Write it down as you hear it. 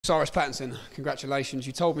Cyrus Pattinson, congratulations.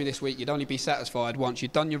 You told me this week you'd only be satisfied once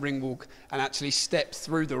you'd done your ring walk and actually stepped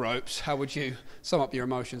through the ropes. How would you sum up your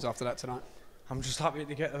emotions after that tonight? I'm just happy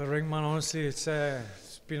to get to the ring, man. Honestly, it's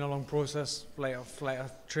been a long process.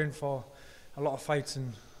 I've trained for a lot of fights,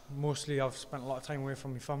 and mostly I've spent a lot of time away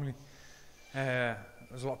from my family.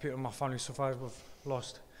 There's a lot of people in my family so far we've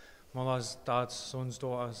lost mothers, dads, sons,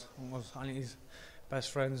 daughters, uncles, aunties, best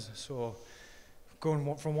friends. So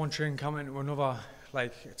going from one training camp into another,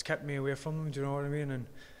 it's kept me away from them. Do you know what I mean? And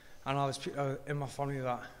I know there's people in my family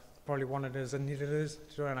that probably wanted us and needed us,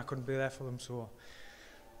 and I couldn't be there for them. So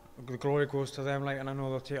the glory goes to them, and I know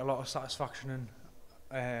they'll take a lot of satisfaction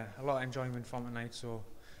and a lot of enjoyment from tonight. So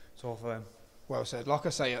it's all for them. Well said. Like I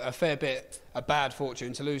say, a fair bit of bad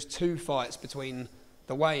fortune to lose 2 fights between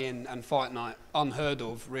the weigh-in and fight night. Unheard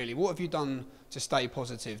of, really. What have you done to stay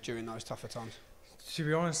positive during those tougher times? To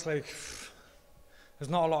be honest, there's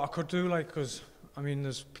not a lot I could do, because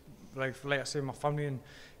there's like I say, my family and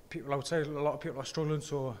people outside. A lot of people are struggling.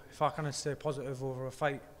 So if I can stay positive over a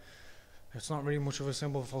fight, it's not really much of a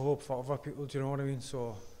symbol for hope for other people. Do you know what I mean?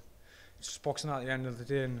 So it's just boxing at the end of the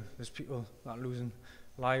day, and there's people that are losing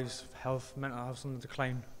lives, health, mental health on the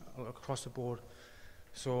decline across the board.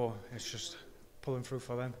 So it's just pulling through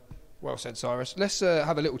for them. Well said, Cyrus. Let's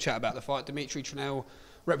have a little chat about the fight. Dimitri Trenel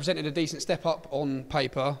represented a decent step up on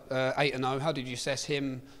paper, 8-0. How did you assess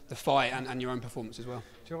him, the fight, and your own performance as well?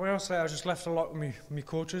 Do you know what I'll say? I just left a lot with me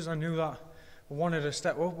coaches. I knew that I wanted to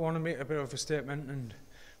step up, I wanted to make a bit of a statement, and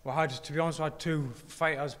to be honest, I had 2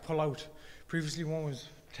 fighters pull out. Previously, one was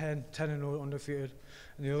 10-0 undefeated,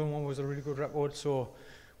 and the other one was a really good record. So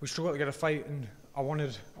we struggled to get a fight, and I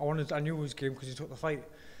knew it was game because he took the fight.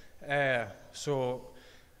 So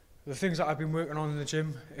the things that I've been working on in the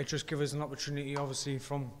gym, it just gave us an opportunity. Obviously,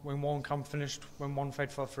 from when one camp finished, when one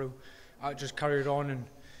fight fell through, I just carried on and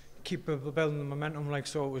keep building the momentum.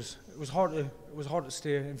 So it was hard to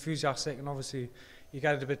stay enthusiastic, and obviously you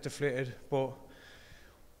get a bit deflated, but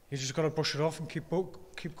you just got to brush it off and keep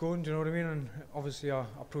going. Do you know what I mean? And obviously I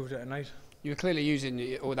proved it tonight. You were clearly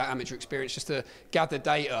using all that amateur experience just to gather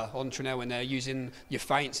data on Trenel, and they're using your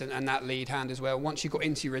feints and that lead hand as well. Once you got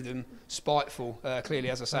into your rhythm, spiteful, clearly,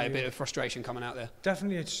 as I say, a bit of frustration coming out there.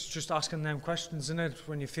 Definitely, it's just asking them questions, isn't it?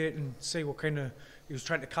 When you fight and see what kind of, he was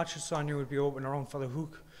trying to catch it, so I knew he'd be open around for the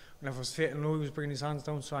hook. And if I was fighting low, he was bringing his hands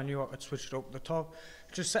down, so I knew I could switch it up at the top.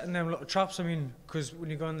 Just setting them little traps, because when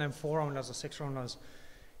you go in them 4-rounders or 6-rounders,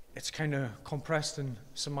 it's kind of compressed and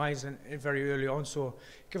surmised very early on, so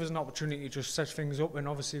give us an opportunity to just set things up. And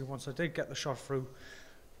obviously, once I did get the shot through,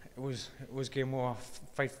 it was game over,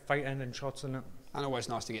 fight ending shots in it. And always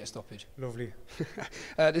nice to get a stoppage. Lovely.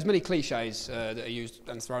 There's many cliches that are used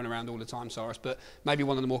and thrown around all the time, Cyrus, but maybe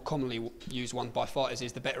one of the more commonly used ones by fighters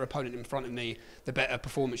is the better opponent in front of me, the better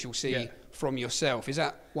performance you'll see from yourself. Is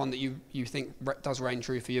that one that you think does reign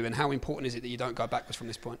true for you, and how important is it that you don't go backwards from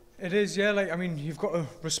this point? It is, yeah. You've got to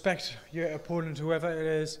respect your opponent, whoever it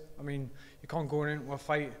is. You can't go into a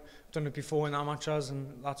fight. I've done it before in amateurs,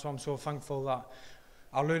 and that's why I'm so thankful that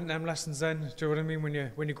I learned them lessons then. Do you know what I mean?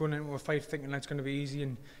 When you're going into a fight thinking that it's going to be easy,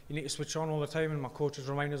 and you need to switch on all the time, and my coaches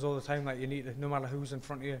remind us all the time that you need to, no matter who's in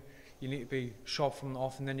front of you, you need to be sharp from the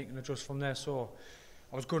off, and then you can adjust from there. So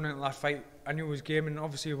I was going into that fight, I knew it was game, and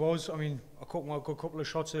obviously it was. I caught a good couple of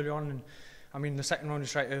shots early on, and the second round he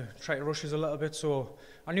tried to rush us a little bit, so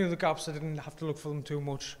I knew the gaps. I didn't have to look for them too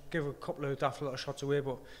much, give a couple of daft little shots away,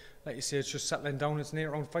 but like you say, it's just settling down. It's an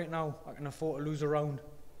 8-round fight now. I can afford to lose a round,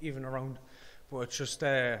 even a round. But it's just,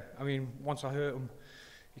 once I hurt him,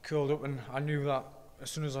 he curled up, and I knew that as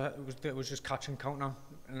soon as it was just catch and counter,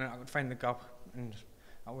 and I could find the gap, and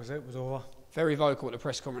that was it. It was over. Very vocal at the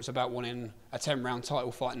press conference about wanting a 10-round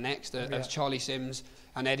title fight next. Has Charlie Sims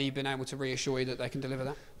and Eddie been able to reassure you that they can deliver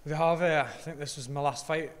that? They have. I think this was my last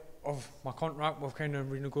fight of my contract. We've kind of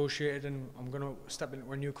renegotiated, and I'm going to step into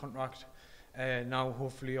a new contract now.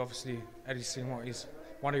 Hopefully, obviously, Eddie's seen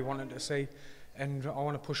what he wanted to see. And I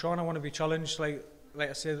want to push on. I want to be challenged. Like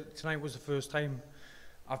I said, tonight was the first time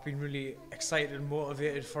I've been really excited and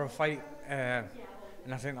motivated for a fight, and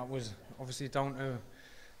I think that was obviously down to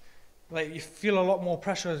you feel a lot more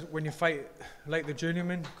pressure when you fight like the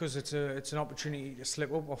journeyman, because it's an opportunity to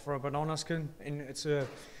slip up or for a banana skin, and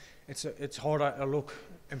it's harder to look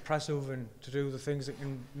impressive and to do the things that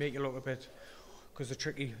can make you look a bit, because they're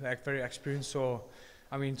tricky, very experienced. So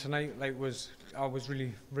tonight, I was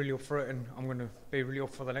really, really up for it, and I'm going to be really up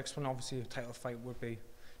for the next one. Obviously, a title fight would be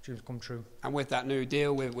dreams come true. And with that new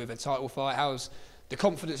deal, with a title fight, how's the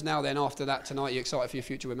confidence now then after that tonight? Are you excited for your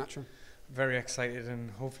future with Matchroom? very excited, and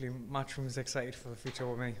hopefully Matchroom's excited for the future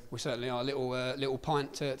with me. We certainly are. A little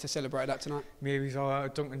pint to celebrate that tonight. Maybe a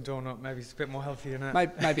Dunkin' Donut. Maybe it's a bit more healthy than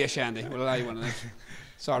that. Maybe a shandy. We'll allow you one of those.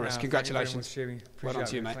 Cyrus, congratulations. Thank you very much, Jimmy. Well done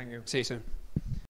to you, mate. Thank you. See you soon.